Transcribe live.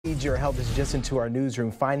need your help. This is just into our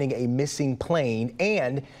newsroom, finding a missing plane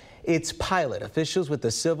and its pilot. Officials with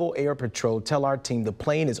the Civil Air Patrol tell our team the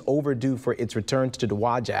plane is overdue for its return to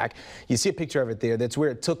Dowagiac. You see a picture of it there. That's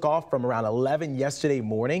where it took off from around 11 yesterday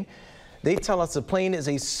morning. They tell us the plane is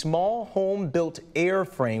a small home-built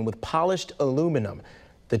airframe with polished aluminum.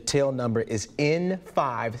 The tail number is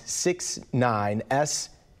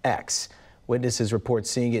N569SX. Witnesses report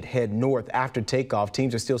seeing it head north after takeoff.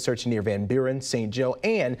 Teams are still searching near Van Buren, St. Joe,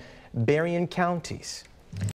 and Berrien counties.